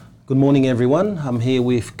Good morning, everyone. I'm here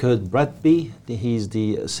with Kurt Bradby. He's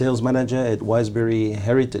the sales manager at Wiseberry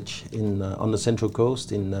Heritage on the Central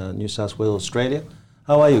Coast in New South Wales, Australia.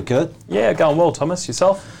 How are you, Kurt? Yeah, going well, Thomas.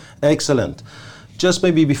 Yourself? Excellent. Just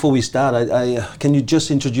maybe before we start, can you just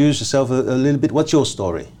introduce yourself a little bit? What's your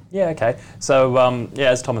story? Yeah, okay. So,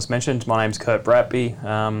 as Thomas mentioned, my name's Kurt Bradby.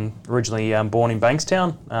 Originally born in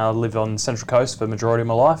Bankstown. Lived on the Central Coast for the majority of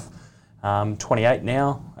my life. 28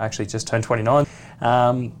 now. Actually, just turned 29.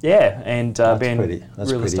 That's been pretty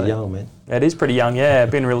young, man. It is pretty young. Yeah,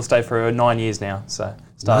 I've been in real estate for 9 years now. So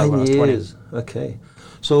started when I was 20. 9 years. Okay.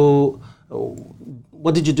 So,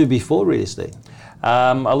 what did you do before real estate?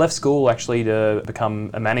 I left school actually to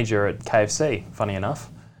become a manager at KFC. Funny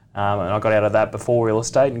enough. And I got out of that before real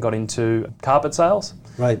estate and got into carpet sales.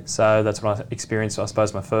 Right. So that's when I experienced, I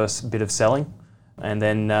suppose, my first bit of selling. And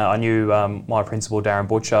then I knew my principal, Darren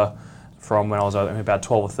Butcher, from when I was about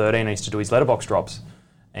 12 or 13. I used to do his letterbox drops.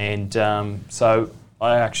 And so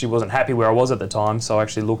I actually wasn't happy where I was at the time. So I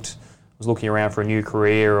actually was looking around for a new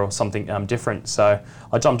career or something different. So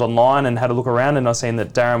I jumped online and had a look around, and I seen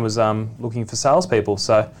that Darren was looking for salespeople.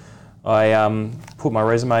 So I put my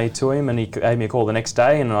resume to him, and he gave me a call the next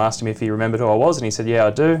day, and I asked him if he remembered who I was, and he said, yeah,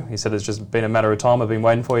 I do. He said, it's just been a matter of time. I've been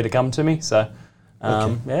waiting for you to come to me. So,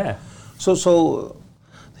 Okay. yeah. So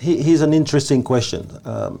here's an interesting question.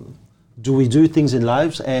 Do we do things in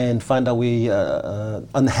lives and find that we are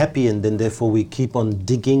unhappy, and then therefore we keep on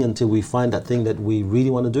digging until we find that thing that we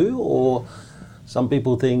really want to do? Or some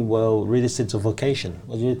people think, well, real estate's a vocation.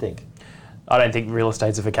 What do you think? I don't think real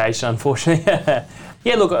estate's a vocation, unfortunately.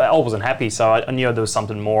 Yeah, look, I wasn't happy, so I knew there was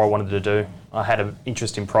something more I wanted to do. I had an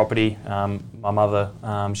interest in property. My mother,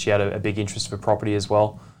 she had a big interest for property as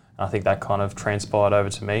well. And I think that kind of transpired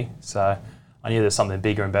over to me. So I knew there's something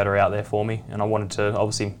bigger and better out there for me. And I wanted to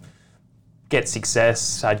obviously get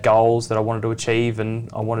success, had goals that I wanted to achieve, and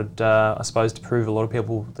I wanted, I suppose, to prove a lot of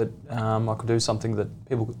people that I could do something that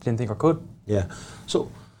people didn't think I could. Yeah.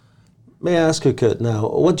 So may I ask you, Kurt, now,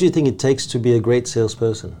 what do you think it takes to be a great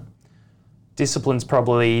salesperson? Discipline's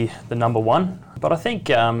probably the number one, but I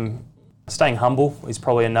think staying humble is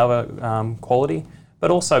probably another quality,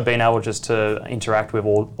 but also being able just to interact with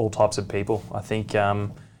all types of people. I think,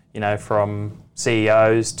 from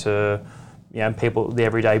CEOs to people, the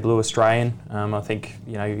everyday blue Australian. I think,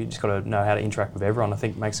 you just got to know how to interact with everyone. I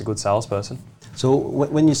think makes a good salesperson. So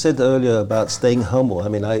when you said earlier about staying humble, I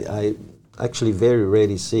mean, I actually very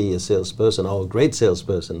rarely see a salesperson or a great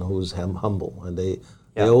salesperson who's humble, and they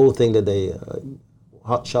all think that they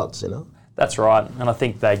hot shots, That's right, and I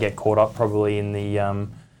think they get caught up probably in the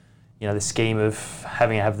the scheme of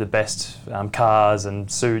having to have the best cars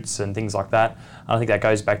and suits and things like that. I think that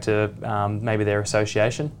goes back to maybe their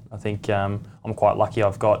association. I think I'm quite lucky.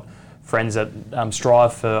 I've got friends that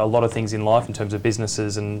strive for a lot of things in life in terms of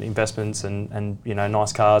businesses and investments and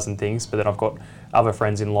nice cars and things. But then I've got other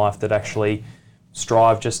friends in life that actually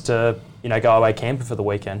strive just to go away camping for the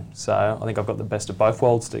weekend. So I think I've got the best of both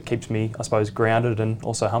worlds that keeps me, I suppose, grounded and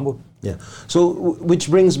also humbled. Yeah. So which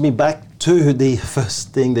brings me back to the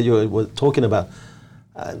first thing that you were talking about.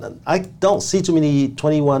 I don't see too many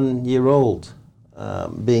 21-year-olds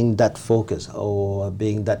being that focused or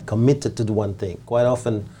being that committed to the one thing. Quite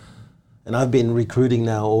often, and I've been recruiting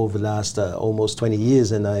now over the last almost 20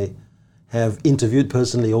 years, and I have interviewed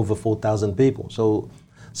personally over 4,000 people. So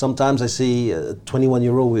sometimes I see a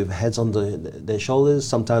 21-year-old with heads on their shoulders.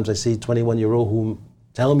 Sometimes I see 21-year-old who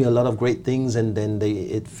tell me a lot of great things, and then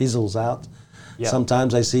it fizzles out. Yep.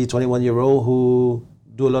 Sometimes I see 21-year-old who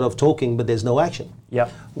do a lot of talking, but there's no action. Yeah.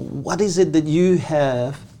 What is it that you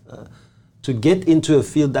have to get into a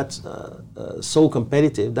field that's so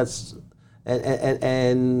competitive?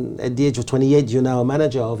 And at the age of 28, you're now a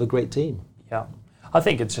manager of a great team. Yeah. I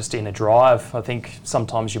think it's just in a drive. I think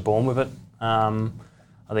sometimes you're born with it.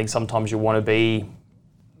 I think sometimes you want to be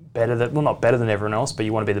not better than everyone else, but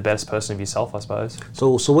you want to be the best person of yourself, I suppose.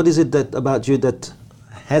 So what is it about you that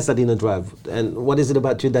has that inner drive, and what is it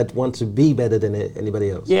about you that wants to be better than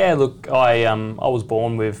anybody else? Yeah, look, I was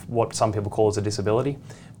born with what some people call as a disability,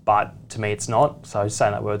 but to me it's not. So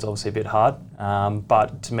saying that word's obviously a bit hard,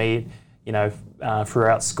 but to me,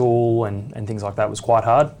 throughout school and things like that was quite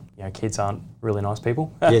hard. Kids aren't really nice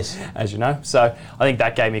people, yes, as you know. So I think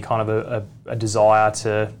that gave me kind of a desire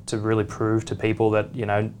to really prove to people that,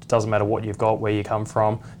 it doesn't matter what you've got, where you come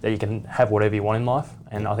from, that you can have whatever you want in life.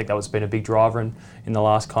 And I think that was been a big driver in the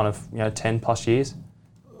last kind of 10 plus years.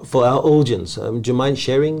 For our audience, do you mind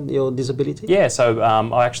sharing your disability? Yeah, so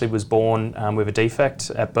I actually was born with a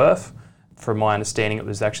defect at birth. From my understanding, it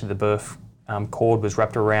was actually the birth cord was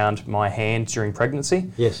wrapped around my hand during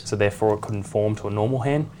pregnancy. Yes. So therefore it couldn't form to a normal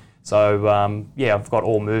hand. So I've got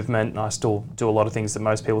all movement, and I still do a lot of things that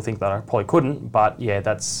most people think that I probably couldn't. But yeah,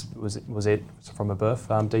 was it from a birth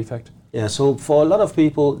defect. Yeah, so for a lot of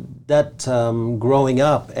people, that growing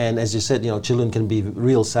up, and as you said, children can be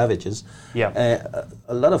real savages. Yeah.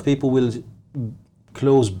 A lot of people will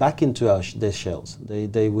close back into their shells.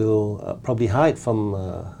 They will probably hide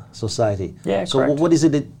from society. Yeah, so correct. what is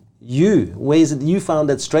it that where is it you found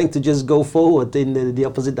that strength to just go forward in the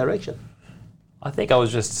opposite direction? I think I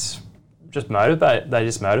was just motivated. They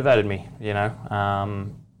just motivated me,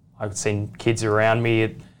 I've seen kids around me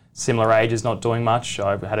at similar ages not doing much.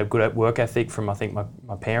 I had a good work ethic from, I think,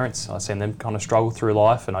 my parents. I've seen them kind of struggle through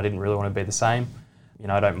life, and I didn't really want to be the same.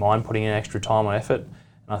 I don't mind putting in extra time and effort.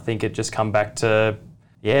 And I think it just come back to,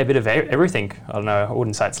 a bit of everything. I don't know, I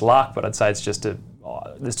wouldn't say it's luck, but I'd say it's just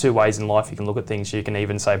there's two ways in life you can look at things. You can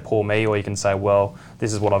even say, poor me, or you can say, well,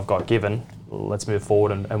 this is what I've got given. Let's move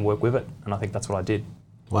forward and work with it. And I think that's what I did.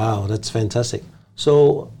 Wow, that's fantastic.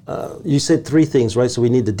 So you said three things, right? So we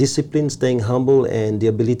need the discipline, staying humble, and the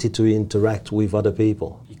ability to interact with other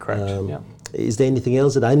people. You're correct, yeah. Is there anything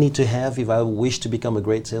else that I need to have if I wish to become a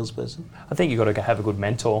great salesperson? I think you've got to have a good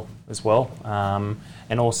mentor as well.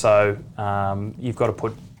 And also you've got to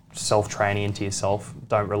put self-training into yourself.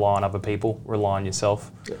 Don't rely on other people, rely on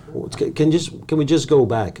yourself. Can we just go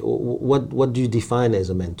back? What do you define as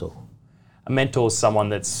a mentor? A mentor is someone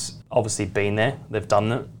that's obviously been there, they've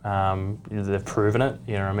done it, they've proven it,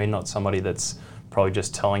 you know what I mean? Not somebody that's probably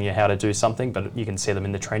just telling you how to do something, but you can see them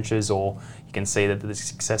in the trenches, or you can see that the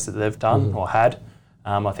success that they've done or had.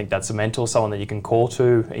 I think that's a mentor, someone that you can call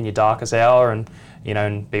to in your darkest hour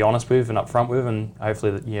and be honest with and upfront with, and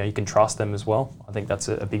hopefully you can trust them as well. I think that's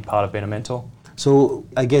a big part of being a mentor. So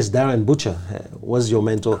I guess Darren Butcher was your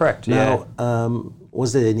mentor. Correct, now,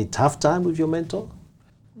 was there any tough time with your mentor?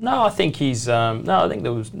 No, I think I think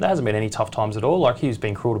there hasn't been any tough times at all. Like, he's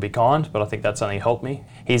been cruel to be kind, but I think that's only helped me.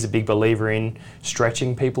 He's a big believer in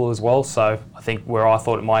stretching people as well. So I think where I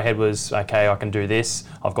thought in my head was, okay, I can do this,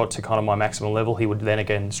 I've got to kind of my maximum level, he would then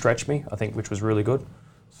again stretch me, I think, which was really good.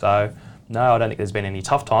 So no, I don't think there's been any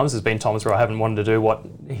tough times. There's been times where I haven't wanted to do what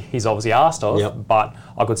he's obviously asked of, but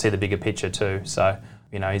I could see the bigger picture too. So,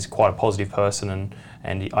 he's quite a positive person,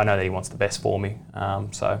 and I know that he wants the best for me.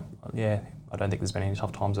 So yeah, I don't think there's been any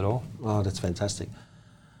tough times at all. Oh, that's fantastic.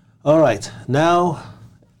 All right. Now,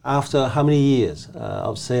 after how many years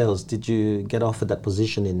of sales did you get offered that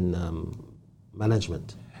position in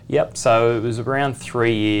management? Yep. So it was around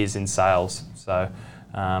 3 years in sales. So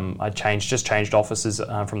I just changed offices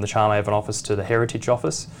from the Charmhaven office to the Heritage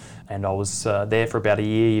office, and I was there for about a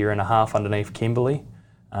year and a half underneath Kimberley.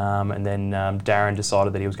 And then Darren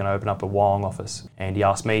decided that he was going to open up a Wyong office, and he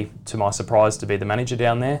asked me, to my surprise, to be the manager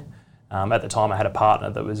down there. At the time, I had a partner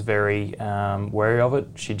that was very wary of it.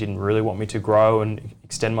 She didn't really want me to grow and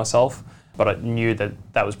extend myself, but I knew that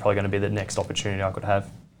that was probably going to be the next opportunity I could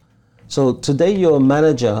have. So today you're a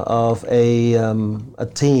manager of a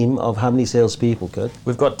team of how many salespeople, Kurt?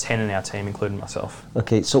 We've got 10 in our team, including myself.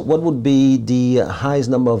 Okay, so what would be the highest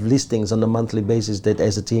number of listings on a monthly basis that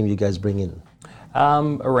as a team you guys bring in?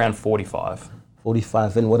 Around 45.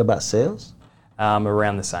 45, and what about sales?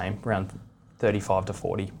 Around the same, around 35 to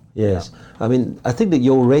 40. Yes, yeah. I mean, I think that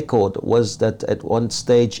your record was that at one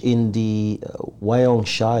stage in the Wyong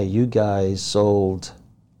Shire, you guys sold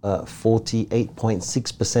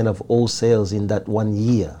 48.6% of all sales in that 1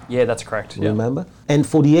 year. Yeah, that's correct. Remember? And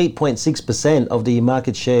 48.6% of the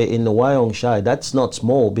market share in the Wyong Shire, that's not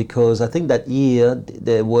small, because I think that year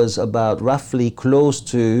there was about roughly close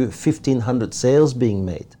to 1,500 sales being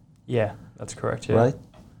made. Yeah, that's correct, yeah. Right?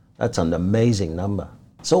 That's an amazing number.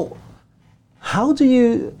 So how do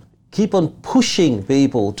you keep on pushing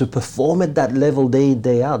people to perform at that level day in,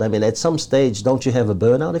 day out? I mean, at some stage, don't you have a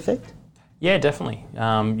burnout effect? Yeah, definitely.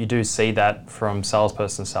 You do see that from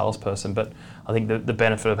salesperson to salesperson, but I think the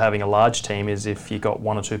benefit of having a large team is if you've got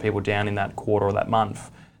one or two people down in that quarter or that month,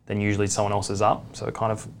 then usually someone else is up, so it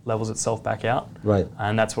kind of levels itself back out. Right.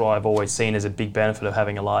 And that's what I've always seen as a big benefit of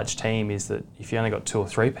having a large team, is that if you only got 2 or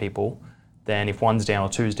 3 people, then if one's down or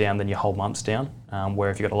two's down, then your whole month's down. Where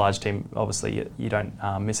if you've got a large team, obviously you don't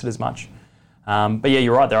miss it as much. But yeah,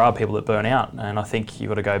 you're right, there are people that burn out, and I think you've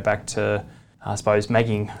got to go back to, I suppose,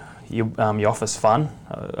 making your office fun.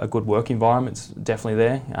 A good work environment's definitely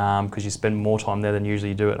there, because you spend more time there than usually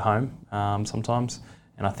you do at home sometimes.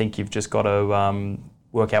 And I think you've just got to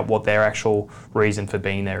work out what their actual reason for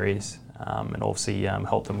being there is, and obviously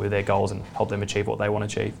help them with their goals and help them achieve what they want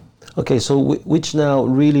to achieve. Okay, so which now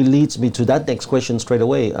really leads me to that next question straight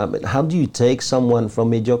away. How do you take someone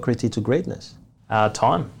from mediocrity to greatness?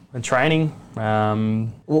 Time and training.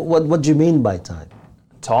 What do you mean by time?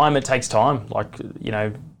 Time, it takes time. Like,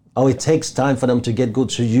 Oh, it takes time for them to get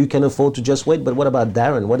good, so you can afford to just wait. But what about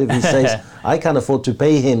Darren? What if he says, I can't afford to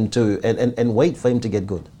pay him and wait for him to get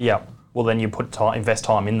good? Yeah. Well, then you invest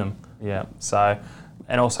time in them. Yeah. So,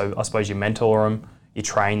 and also, I suppose you mentor them, you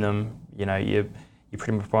train them. You know, you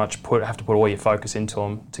pretty much have to put all your focus into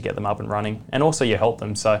them to get them up and running, and also you help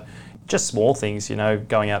them. So, just small things. You know,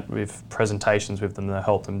 going out with presentations with them to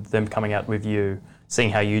help them coming out with you, seeing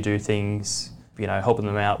how you do things. You know, helping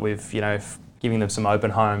them out with giving them some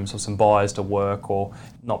open homes or some buyers to work, or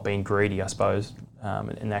not being greedy, I suppose,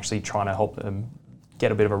 and actually trying to help them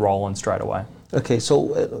get a bit of a roll on straight away. Okay,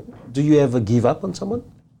 so do you ever give up on someone?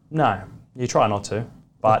 No, you try not to.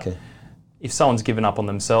 But if someone's given up on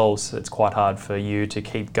themselves, it's quite hard for you to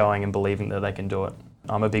keep going and believing that they can do it.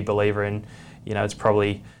 I'm a big believer in, it's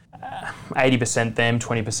probably 80% them,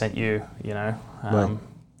 20% you, Right.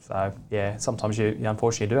 So, yeah, sometimes you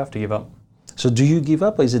unfortunately do have to give up. So do you give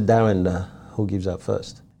up, or is it Darren who gives up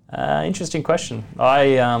first? Interesting question.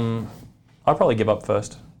 I probably give up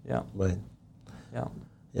first. Yeah. Right. Yeah.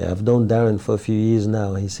 Yeah, I've known Darren for a few years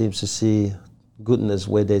now. He seems to see goodness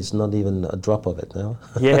where there's not even a drop of it now.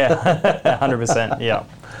 Yeah, 100%. Yeah,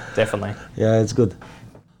 definitely. Yeah, it's good.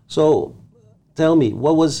 So tell me,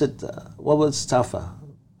 what was tougher,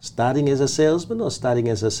 starting as a salesman or starting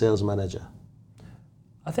as a sales manager?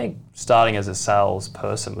 I think starting as a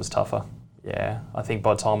salesperson was tougher. Yeah, I think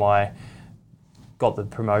by the time I got the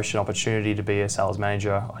promotion opportunity to be a sales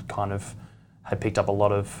manager, I kind of had picked up a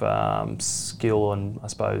lot of skill and, I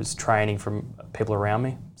suppose, training from people around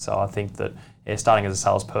me. So I think that starting as a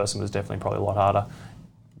salesperson was definitely probably a lot harder.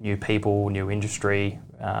 New people, new industry,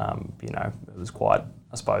 it was quite,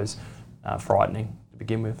 I suppose, frightening to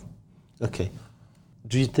begin with. Okay.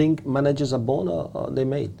 Do you think managers are born or they're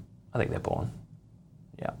made? I think they're born.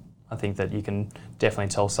 Yeah. I think that you can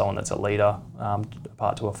definitely tell someone that's a leader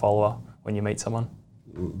apart to a follower when you meet someone.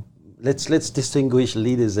 Let's distinguish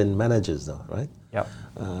leaders and managers, though, right? Yep.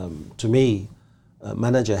 To me, a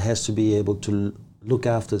manager has to be able to look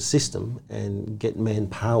after the system and get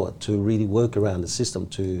manpower to really work around the system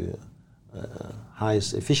to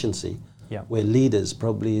highest efficiency. Yep. Where leaders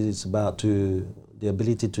probably is about the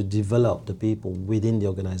ability to develop the people within the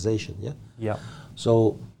organization. Yeah. Yeah.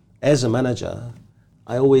 So, as a manager,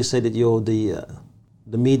 I always say that you're the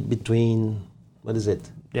meat between, what is it?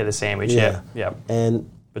 Yeah, the sandwich. Yeah. Yeah. And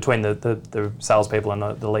between the salespeople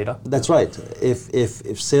and the leader. That's right.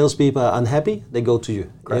 If salespeople are unhappy, they go to you.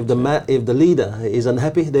 Correct. If the leader is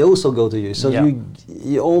unhappy, they also go to you. So yeah.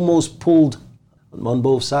 you almost pulled on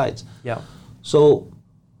both sides. Yeah. So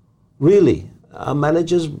really, are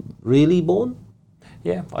managers really born?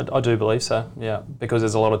 Yeah, I do believe so. Yeah, because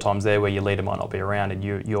there's a lot of times there where your leader might not be around and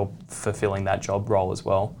you're fulfilling that job role as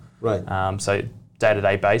well. Right. So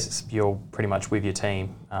day-to-day basis, you're pretty much with your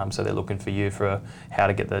team. So they're looking for you for how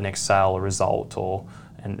to get the next sale or result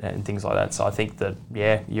and things like that. So I think that,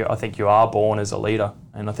 I think you are born as a leader.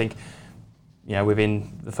 And I think,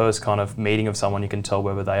 within the first kind of meeting of someone, you can tell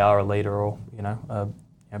whether they are a leader or,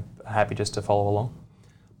 happy just to follow along.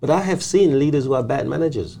 But I have seen leaders who are bad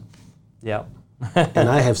managers. Yeah. And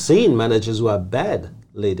I have seen managers who are bad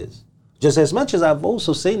leaders. Just as much as I've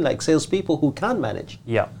also seen like salespeople who can't manage.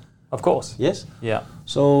 Yeah. Of course. Yes? Yeah.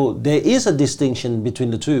 So there is a distinction between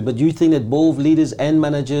the two, but you think that both leaders and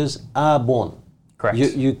managers are born? Correct.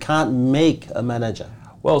 You can't make a manager.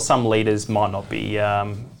 Well, some leaders might not be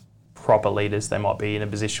proper leaders. They might be in a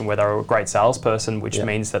position where they're a great salesperson, which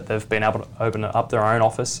means that they've been able to open up their own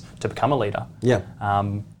office to become a leader. Yeah.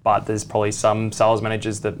 But there's probably some sales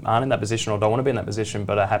managers that aren't in that position or don't want to be in that position,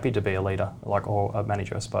 but are happy to be a leader, or a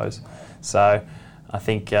manager, I suppose. So I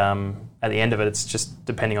think at the end of it, it's just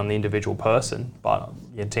depending on the individual person. But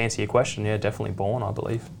to answer your question, definitely born, I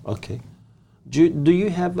believe. Okay. Do you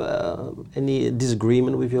have any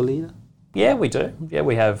disagreement with your leader? Yeah, we do. Yeah,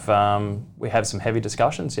 we have some heavy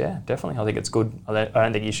discussions. Yeah, definitely. I think it's good. I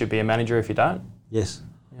don't think you should be a manager if you don't. Yes.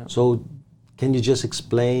 Yeah. So, can you just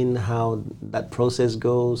explain how that process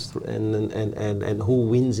goes and who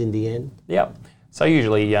wins in the end? Yeah. So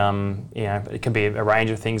usually, it can be a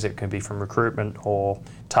range of things. It can be from recruitment or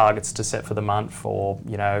targets to set for the month, or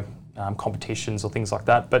competitions or things like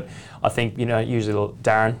that. But I think usually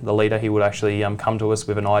Darren, the leader, he would actually come to us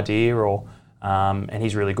with an idea, or and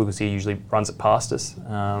he's really good because he usually runs it past us,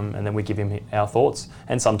 and then we give him our thoughts.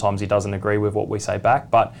 And sometimes he doesn't agree with what we say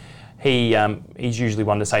back, but he's usually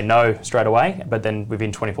one to say no straight away. But then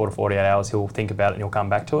within 24 to 48 hours, he'll think about it and he'll come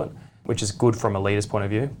back to it, which is good from a leader's point of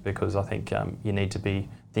view, because I think you need to be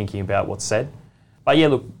thinking about what's said. But yeah,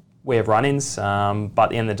 look, we have run-ins, but at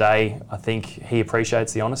the end of the day, I think he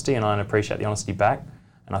appreciates the honesty and I appreciate the honesty back.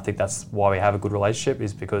 And I think that's why we have a good relationship,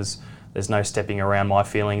 is because there's no stepping around my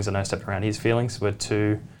feelings and no stepping around his feelings. We're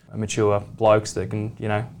two mature blokes that can,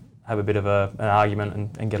 have a bit of an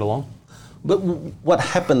argument and get along. But what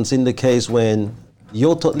happens in the case when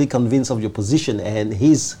you're totally convinced of your position and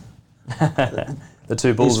he's the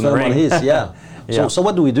two bulls in the ring? Yeah. Yeah. So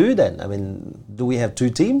what do we do then? I mean, do we have two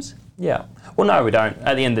teams? Yeah. Well, no, we don't.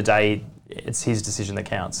 At the end of the day, it's his decision that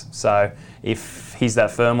counts. So if he's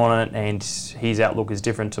that firm on it and his outlook is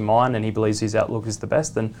different to mine and he believes his outlook is the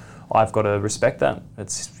best, then I've got to respect that.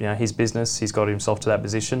 It's his business. He's got himself to that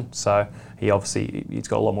position. So he's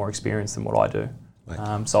got a lot more experience than what I do.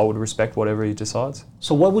 Right. So I would respect whatever he decides.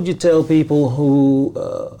 So what would you tell people who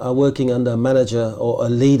are working under a manager or a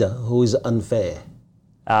leader who is unfair?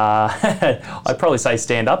 I'd probably say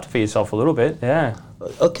stand up for yourself a little bit, yeah.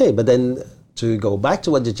 Okay, but then to go back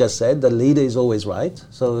to what you just said, the leader is always right.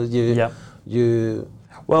 So you have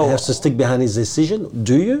to stick behind his decision.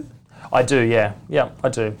 Do you? I do, yeah. Yeah, I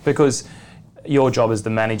do. Because your job as the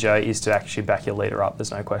manager is to actually back your leader up.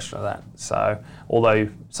 There's no question of that. So although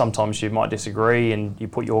sometimes you might disagree and you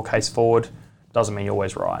put your case forward, doesn't mean you're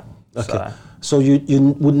always right. Okay. So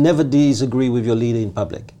you would never disagree with your leader in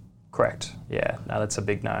public? Correct. Yeah. No, that's a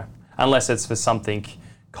big no. Unless it's for something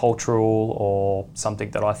cultural or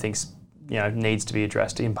something that I think needs to be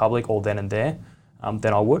addressed in public or then and there,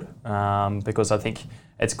 then I would. Because I think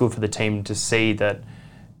it's good for the team to see that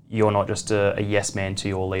you're not just a yes man to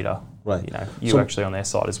your leader. Right. You're actually on their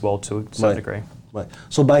side as well to a certain degree. Right.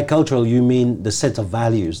 So by cultural, you mean the set of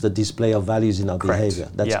values, the display of values in our behavior.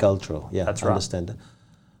 That's cultural. Yeah, that's I understand that.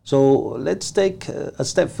 So let's take a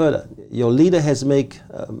step further. Your leader has made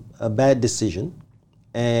a bad decision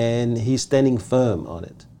and he's standing firm on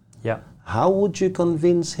it. Yeah. How would you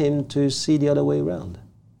convince him to see the other way around?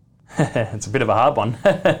 It's a bit of a hard one.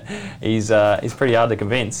 He's pretty hard to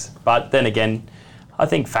convince. But then again, I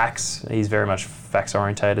think facts. He's very much facts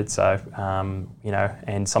orientated. So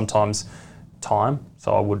and sometimes time.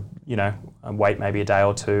 So I would wait maybe a day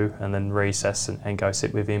or two and then reassess and go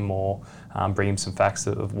sit with him or bring him some facts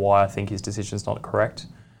of why I think his decision's not correct.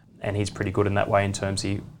 And he's pretty good in that way in terms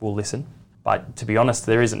he will listen. But to be honest,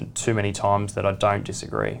 there isn't too many times that I don't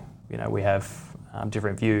disagree. We have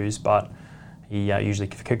different views, but he usually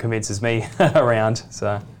convinces me around.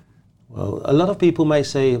 So, well, a lot of people may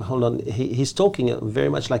say, hold on, he's talking very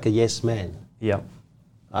much like a yes man. Yeah.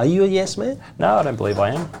 Are you a yes man? No, I don't believe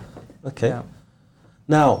I am. Okay. Yeah.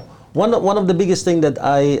 Now, one of the biggest things that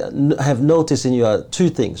I have noticed in you are two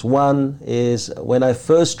things. One is when I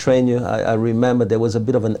first trained you, I remember there was a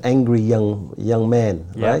bit of an angry young man,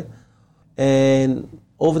 right? And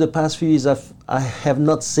over the past few years, I have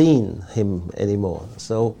not seen him anymore.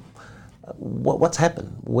 So what's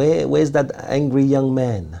happened? Where's that angry young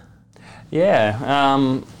man?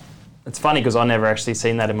 Yeah, it's funny because I never actually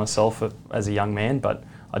seen that in myself as a young man, but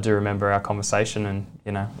I do remember our conversation and,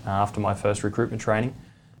 after my first recruitment training.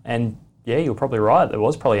 And yeah, you're probably right. There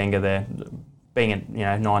was probably anger there. Being at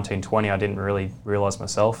 19, 20, I didn't really realise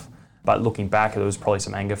myself. But looking back, there was probably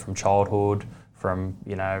some anger from childhood, from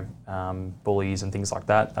bullies and things like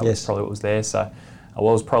that. That was probably what was there. So I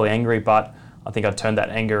was probably angry, but I think I turned that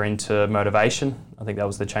anger into motivation. I think that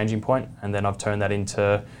was the changing point. And then I've turned that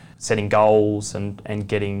into setting goals and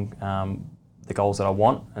getting the goals that I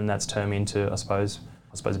want. And that's turned me into, I suppose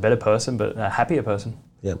a better person, but a happier person.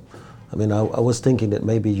 Yeah. I mean, I was thinking that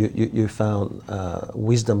maybe you found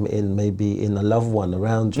wisdom in a loved one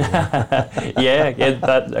around you.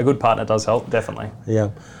 That a good partner does help, definitely. Yeah.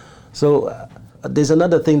 So there's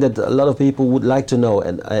another thing that a lot of people would like to know,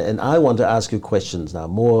 and I want to ask you questions now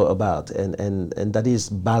more about, and that is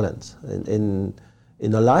balance. In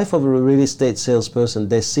the life of a real estate salesperson,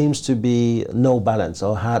 there seems to be no balance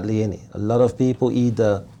or hardly any. A lot of people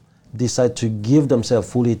either decide to give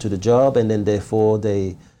themselves fully to the job, and then therefore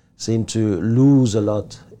they seem to lose a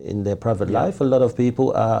lot in their private life. A lot of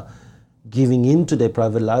people are giving into their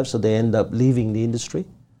private life, so they end up leaving the industry.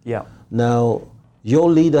 Yeah. Now,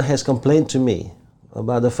 your leader has complained to me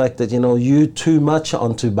about the fact that, you too much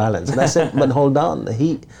onto balance. And I said, but hold on,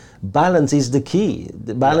 balance is the key.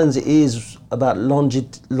 The balance is about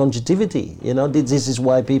longevity. This is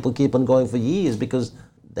why people keep on going for years, because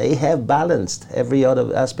they have balanced every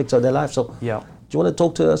other aspect of their life. So do you want to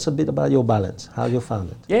talk to us a bit about your balance, how you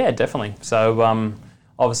found it? Yeah, definitely. So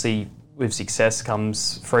obviously with success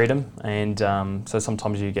comes freedom, and so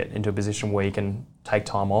sometimes you get into a position where you can take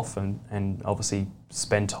time off and obviously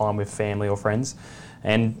spend time with family or friends.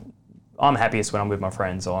 And I'm happiest when I'm with my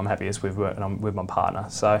friends, or I'm happiest when I'm with my partner.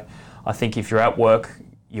 So I think if you're at work,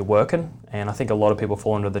 you're working. And I think a lot of people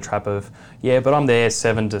fall into the trap of, yeah, but I'm there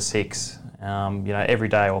 7 to 6, every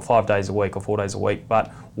day or 5 days a week or 4 days a week.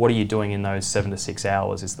 But what are you doing in those 7 to 6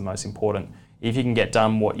 hours is the most important. If you can get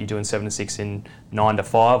done what you do in 7 to 6 in 9 to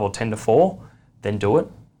 5 or 10 to 4, then do it.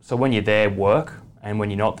 So when you're there, work. And when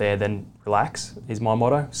you're not there, then relax is my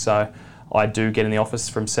motto. So I do get in the office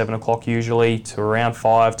from 7 o'clock usually to around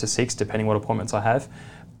 5 to 6, depending what appointments I have.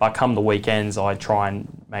 But come the weekends, I try and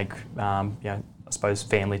make, I suppose,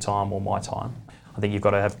 family time or my time. I think you've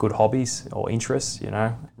got to have good hobbies or interests,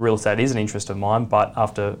 Real estate is an interest of mine, but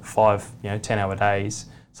after 5, 10-hour days,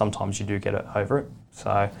 sometimes you do get over it. So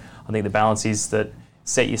I think the balance is that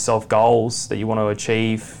set yourself goals that you want to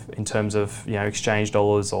achieve in terms of, exchange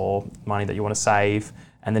dollars or money that you want to save,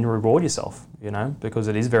 and then reward yourself, because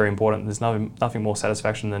it is very important. There's nothing more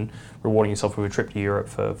satisfaction than rewarding yourself with a trip to Europe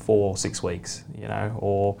for 4 or 6 weeks,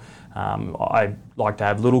 or I like to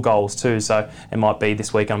have little goals too. So it might be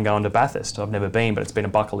this week I'm going to Bathurst. I've never been, but it's been a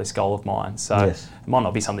bucket list goal of mine. So It might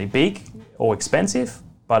not be something big or expensive,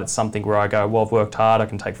 but it's something where I go, well, I've worked hard, I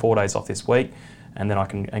can take 4 days off this week, and then I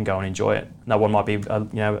can go and enjoy it. That one might be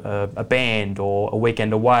a band or a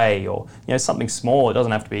weekend away or something small. It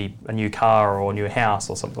doesn't have to be a new car or a new house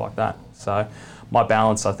or something like that. So my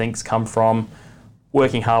balance, I think, has come from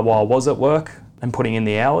working hard while I was at work and putting in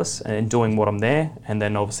the hours and doing what I'm there, and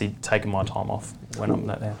then obviously taking my time off when I'm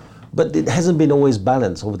not there. But it hasn't been always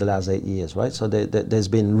balanced over the last 8 years, right? So there's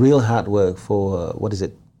been real hard work for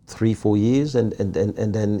 3-4 years, and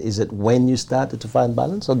then is it when you started to find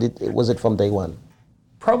balance, or was it from day one?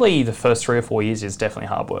 Probably the first 3 or 4 years is definitely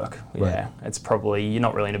hard work. Yeah, Right. it's probably, you're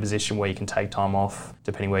not really in a position where you can take time off,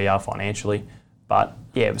 depending where you are financially. But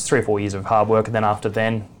yeah, it was 3 or 4 years of hard work, and then after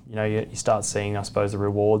then, you start seeing, I suppose, the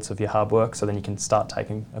rewards of your hard work. So then you can start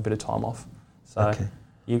taking a bit of time off. So Okay.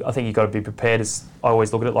 I think you've got to be prepared. I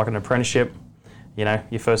always look at it like an apprenticeship.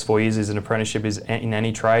 Your first 4 years as an apprenticeship is in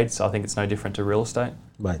any trade, so I think it's no different to real estate.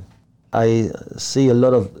 Right. I see a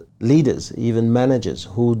lot of leaders, even managers,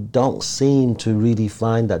 who don't seem to really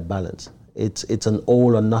find that balance. It's an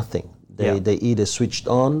all or nothing. They either switched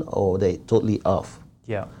on or they totally off.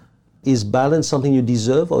 Yeah. Is balance something you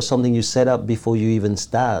deserve or something you set up before you even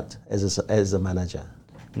start as a manager?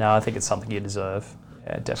 No, I think it's something you deserve.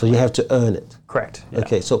 Yeah, definitely. So you have to earn it. Correct. Yeah.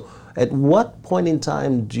 Okay, so at what point in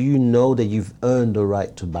time do you know that you've earned the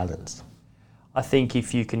right to balance? I think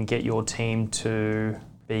if you can get your team to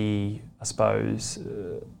be, I suppose,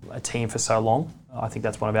 a team for so long, I think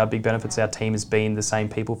that's one of our big benefits. Our team has been the same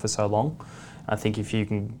people for so long. I think if you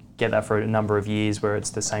can get that for a number of years where it's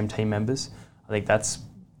the same team members, I think that's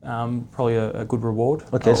probably a good reward.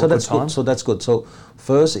 Okay, so that's good. So that's good. So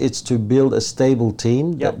first, it's to build a stable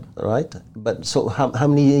team, Yep. right? But so how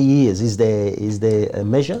many years is there a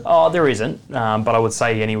measure? Oh, there isn't, but I would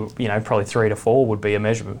say probably 3 to 4 would be a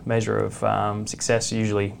measure of success.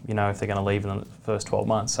 Usually, if they're going to leave in the first 12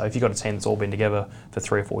 months. So if you've got a team that's all been together for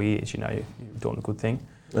 3 or 4 years, you're doing a good thing.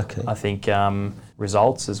 Okay. I think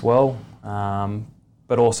results as well.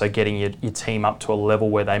 But also getting your team up to a level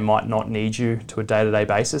where they might not need you to a day-to-day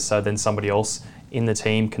basis, so then somebody else in the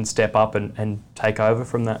team can step up and take over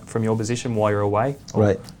from your position while you're away, or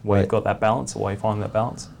Right. where you've got that balance, or while you're finding that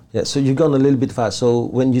balance. Yeah. So you've gone a little bit fast. So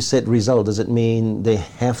when you said result, does it mean they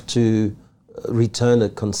have to return a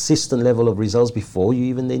consistent level of results before you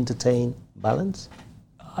even entertain balance?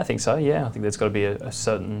 I think so. Yeah, I think there's got to be a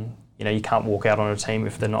certain. You can't walk out on a team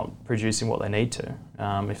if they're not producing what they need to.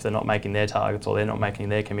 If they're not making their targets, or they're not making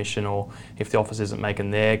their commission, or if the office isn't making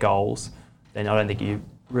their goals, then I don't think you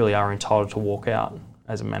really are entitled to walk out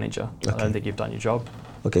as a manager. Okay. I don't think you've done your job.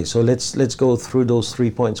 Okay, so let's go through those 3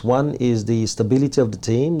 points. One is the stability of the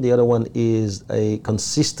team. The other one is a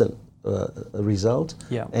consistent result.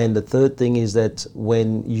 Yeah. And the third thing is that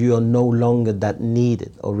when you are no longer that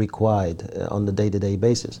needed or required on the day-to-day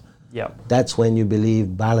basis, Yeah. that's when you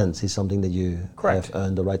believe balance is something that you Correct. have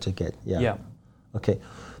earned the right to get. Yeah. Okay.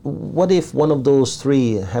 What if one of those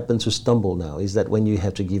 3 happens to stumble now? Is that when you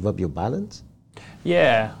have to give up your balance?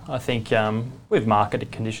 Yeah, I think with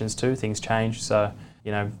market conditions too, things change. So,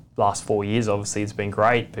 last 4 years obviously it's been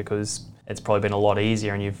great because it's probably been a lot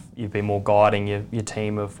easier, and you've been more guiding your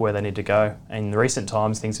team of where they need to go. And in the recent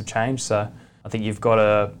times, things have changed. So I think you've got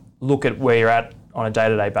to look at where you're at on a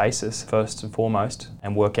day-to-day basis first and foremost,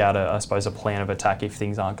 and work out a plan of attack if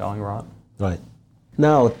things aren't going right. Right.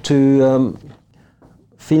 Now, to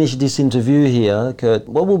finish this interview here, Kurt,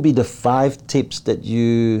 what would be the 5 tips that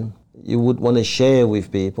you would want to share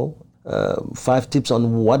with people? 5 tips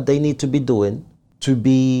on what they need to be doing to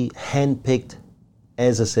be handpicked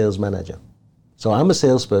as a sales manager. So I'm a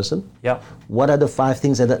salesperson. Yep. What are the 5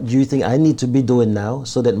 things that you think I need to be doing now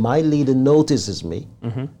so that my leader notices me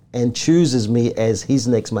and chooses me as his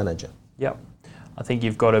next manager? Yep. I think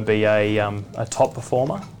you've got to be a top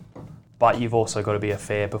performer, but you've also got to be a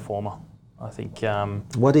fair performer. I think.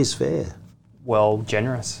 What is fair? Well,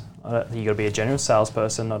 generous. I don't think you've got to be a generous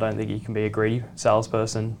salesperson. I don't think you can be a greedy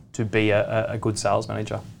salesperson to be a good sales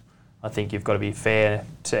manager. I think you've got to be fair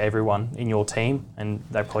to everyone in your team, and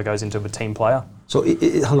that probably goes into a team player. So,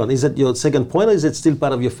 hold on, is that your second point, or is it still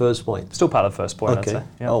part of your first point? Still part of the first point, Okay. I'd say.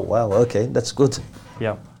 Yeah. Oh, wow, okay, that's good.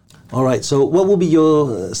 Yeah. All right, so what will be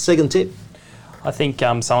your second tip? I think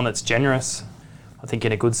someone that's generous. I think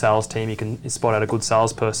in a good sales team, you can spot out a good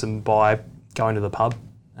salesperson by going to the pub.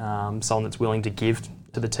 Someone that's willing to give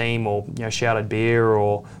to the team, or shout a beer,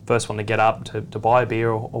 or first one to get up to buy a beer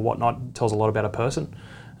or whatnot, tells a lot about a person.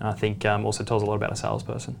 And I think also tells a lot about a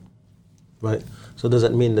salesperson. Right. So does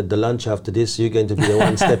that mean that the lunch after this, you're going to be the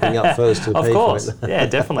one stepping up first to pay for it? Of course. Yeah,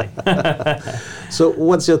 definitely. So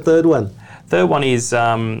what's your third one? Third one is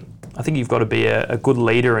I think you've got to be a good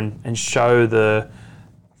leader and show the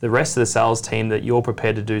rest of the sales team that you're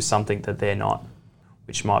prepared to do something that they're not,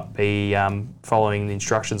 which might be following the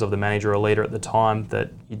instructions of the manager or leader at the time that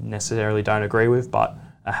you necessarily don't agree with, but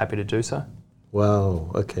are happy to do so. Wow,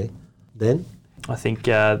 okay. Then? I think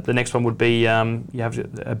the next one would be you have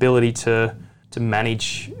the ability to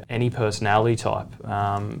manage any personality type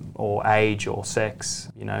or age or sex.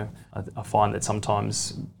 I find that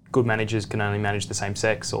sometimes good managers can only manage the same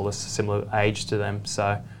sex or a similar age to them.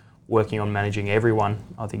 So working on managing everyone,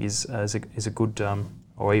 I think, is a good,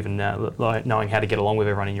 or even knowing how to get along with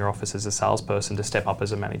everyone in your office as a salesperson to step up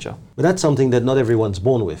as a manager. But that's something that not everyone's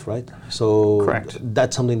born with, right? So Correct.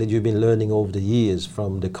 That's something that you've been learning over the years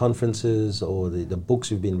from the conferences or the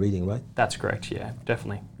books you've been reading, right? That's correct, yeah,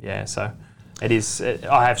 definitely. Yeah, so it is,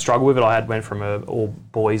 I have struggled with it. I went from an all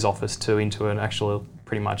boys office into an actual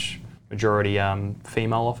pretty much majority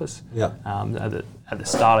female office. Yeah. At the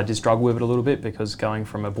start I did struggle with it a little bit because going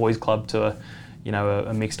from a boys club to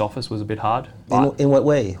a mixed office was a bit hard. In what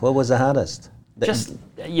way? What was the hardest? Just,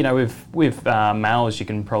 with males you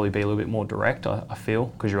can probably be a little bit more direct, I feel,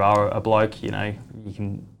 because you are a bloke, you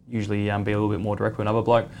can usually be a little bit more direct with another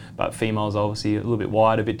bloke, but females are obviously a little bit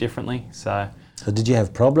wired a bit differently. So did you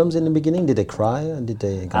have problems in the beginning? Did they cry? Did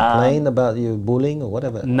they complain about you bullying or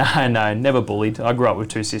whatever? No, never bullied. I grew up with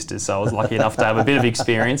 2 sisters, so I was lucky enough to have a bit of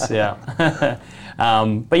experience, yeah.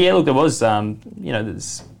 But yeah, look, there was,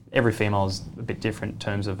 every female is a bit different in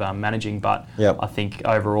terms of managing, but Yep. I think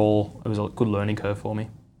overall it was a good learning curve for me,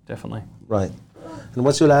 definitely. Right. And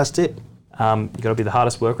what's your last tip? You've got to be the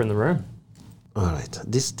hardest worker in the room. All right.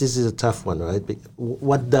 This is a tough one, right?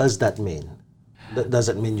 What does that mean? Does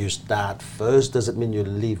it mean you start first? Does it mean you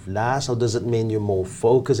leave last? Or does it mean you're more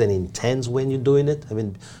focused and intense when you're doing it? I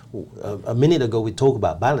mean, a minute ago we talked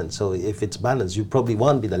about balance. So if it's balance, you probably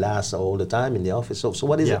won't be the last all the time in the office. So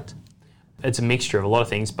what is it? It's a mixture of a lot of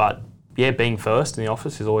things, but yeah, being first in the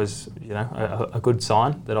office is always, a good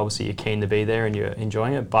sign that obviously you're keen to be there and you're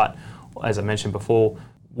enjoying it. But as I mentioned before,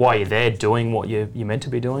 while you're there doing what you're meant to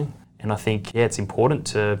be doing, and I think, it's important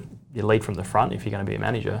to lead from the front if you're going to be a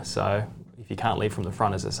manager. So if you can't lead from the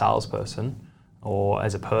front as a salesperson or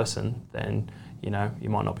as a person, then, you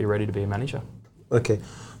might not be ready to be a manager. Okay.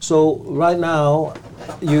 So right now,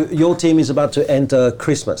 your team is about to enter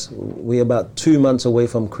Christmas. We're about 2 months away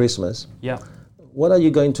from Christmas. Yeah. What are you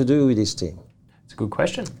going to do with this team? It's a good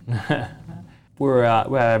question. We're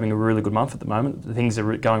having a really good month at the moment. Things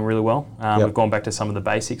are going really well. We've gone back to some of the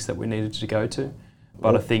basics that we needed to go to.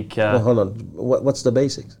 But I think... hold on. What's the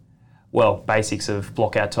basics? Well, basics of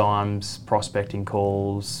block-out times, prospecting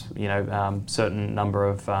calls, certain number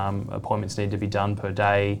of appointments need to be done per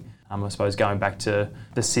day. I suppose going back to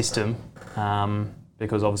the system,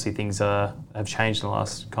 because obviously things have changed in the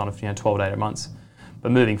last kind of 12 to 18 months.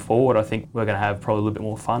 But moving forward, I think we're going to have probably a little bit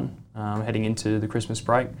more fun heading into the Christmas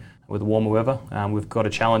break with the warmer weather. We've got a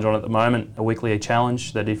challenge on at the moment, a weekly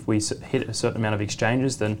challenge, that if we hit a certain amount of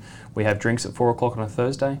exchanges, then we have drinks at 4 o'clock on a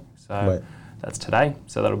Thursday. So that's today,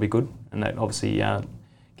 so that'll be good. And that obviously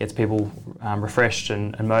gets people refreshed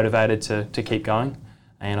and motivated to keep going.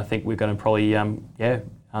 And I think we're going to probably,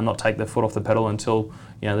 not take the foot off the pedal until,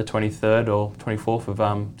 the 23rd or 24th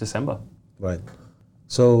of December. Right.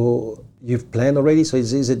 So you've planned already? So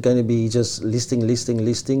is it going to be just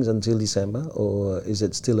listings until December? Or is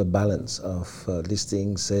it still a balance of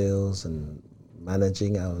listings, sales and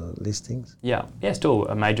managing our listings? Yeah, still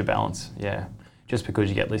a major balance, yeah. Just because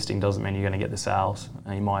you get listing doesn't mean you're going to get the sales,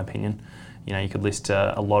 in my opinion. You could list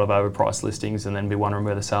a lot of overpriced listings and then be wondering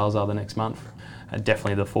where the sales are the next month.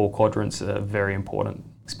 Definitely the 4 quadrants are very important,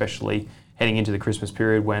 especially heading into the Christmas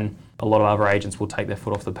period when a lot of other agents will take their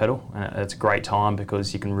foot off the pedal. And it's a great time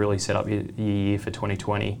because you can really set up your year for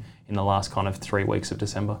 2020 in the last kind of 3 weeks of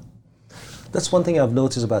December. That's one thing I've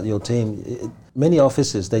noticed about your team. Many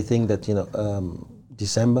offices, they think that,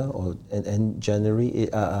 December and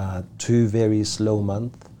January are two very slow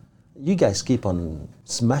months. You guys keep on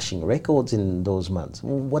smashing records in those months.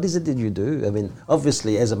 What is it that you do? I mean,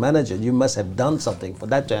 obviously, as a manager, you must have done something for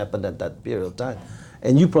that to happen at that period of time.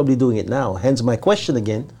 And you're probably doing it now. Hence my question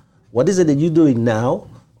again, what is it that you're doing now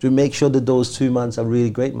to make sure that those 2 months are really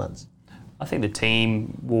great months? I think the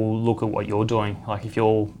team will look at what you're doing. Like if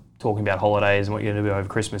you're talking about holidays and what you're going to do over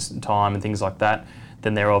Christmas time and things like that,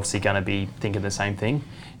 then they're obviously going to be thinking the same thing.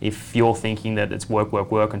 If you're thinking that it's work, work,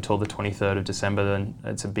 work until the 23rd of December, then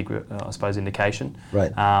it's a big, I suppose, indication.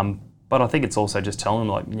 Right. But I think it's also just telling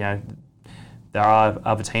them, there are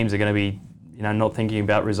other teams that are going to be, not thinking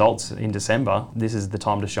about results in December. This is the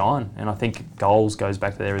time to shine. And I think goals goes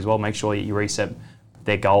back to there as well. Make sure that you reset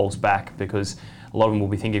their goals back, because a lot of them will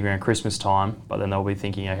be thinking around Christmas time, but then they'll be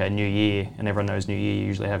thinking, okay, New Year, and everyone knows New Year, you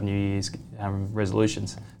usually have New Year's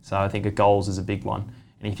resolutions. So I think goals is a big one.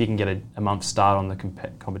 And if you can get a month start on the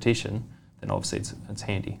competition, then obviously it's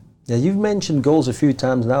handy. Yeah, you've mentioned goals a few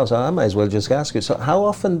times now, so I might as well just ask you. So how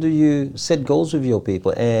often do you set goals with your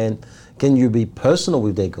people, and can you be personal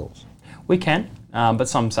with their goals? We can, but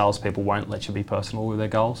some salespeople won't let you be personal with their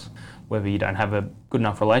goals. Whether you don't have a good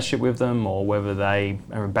enough relationship with them or whether they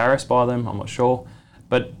are embarrassed by them, I'm not sure.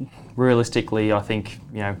 But realistically, I think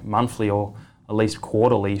monthly or at least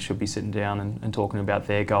quarterly should be sitting down and talking about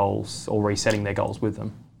their goals or resetting their goals with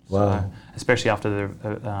them. Wow. So, especially after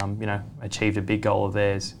they've achieved a big goal of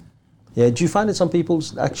theirs. Yeah, do you find that some people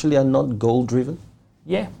actually are not goal driven?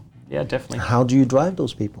 Yeah, definitely. How do you drive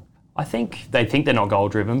those people? I think they think they're not goal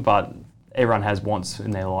driven, but everyone has wants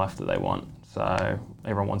in their life that they want. So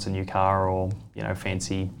everyone wants a new car or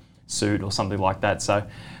fancy suit or something like that. So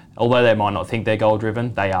although they might not think they're goal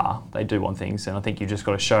driven, they are. They do want things, and I think you've just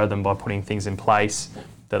got to show them by putting things in place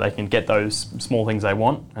that they can get those small things they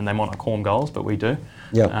want, and they might not call them goals, but we do.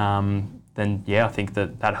 Yeah. Then I think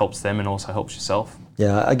that helps them and also helps yourself.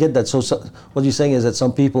 Yeah, I get that. So what you're saying is that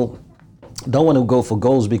some people don't want to go for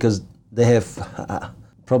goals because they have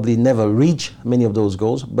probably never reached many of those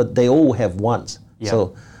goals, but they all have wants. Yeah.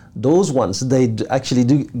 So those ones, they actually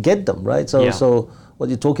do get them, right? So what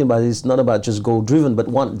you're talking about is not about just goal driven, but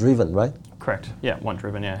want driven, right? Correct. Yeah, want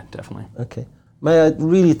driven. Yeah, definitely. Okay. May I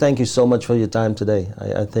really thank you so much for your time today.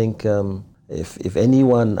 I think if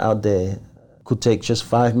anyone out there could take just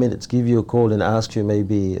 5 minutes, give you a call and ask you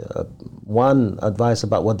maybe one advice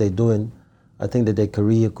about what they're doing, I think that their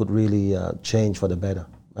career could really change for the better.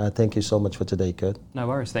 Thank you so much for today, Kurt. No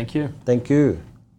worries. Thank you. Thank you.